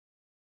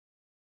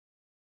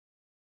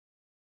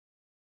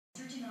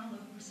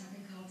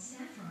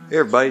Hey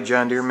everybody,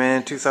 John Deere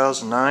Man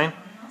 2009,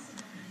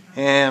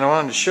 and I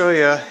wanted to show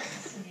you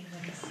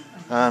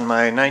on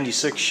my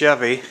 96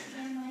 Chevy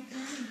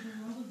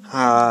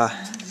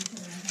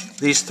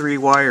these three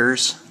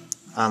wires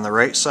on the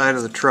right side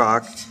of the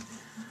truck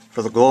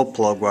for the glow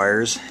plug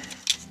wires.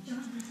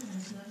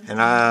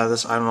 And I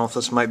don't know if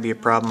this might be a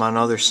problem on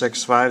other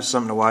 6.5s,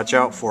 something to watch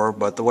out for,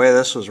 but the way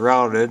this was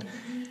routed,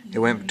 it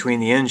went between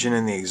the engine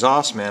and the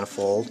exhaust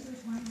manifold.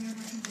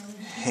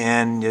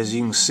 And as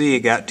you can see, it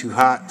got too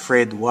hot and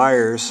frayed the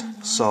wires.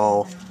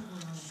 So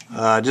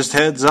just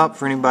heads up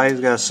for anybody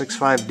who's got a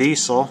 6.5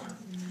 diesel.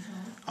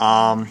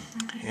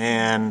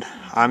 And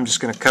I'm just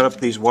going to cut up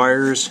these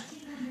wires,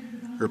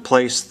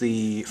 replace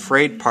the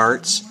frayed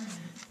parts.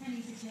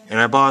 And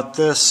I bought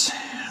this,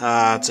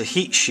 it's a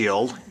heat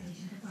shield.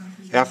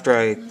 After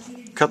I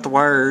cut the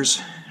wires,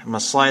 I'm going to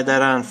slide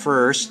that on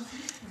first,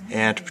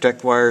 and to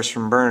protect the wires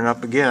from burning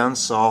up again.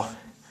 So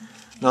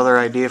another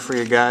idea for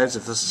you guys,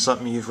 if this is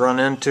something you've run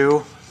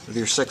into with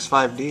your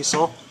 6.5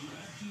 diesel,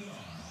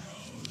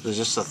 there's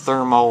just a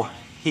thermo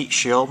heat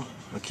shield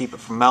to keep it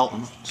from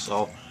melting.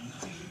 So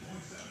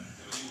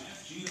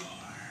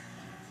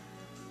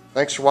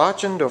thanks for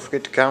watching. Don't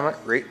forget to comment,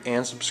 rate,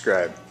 and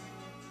subscribe.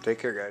 Take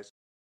care, guys.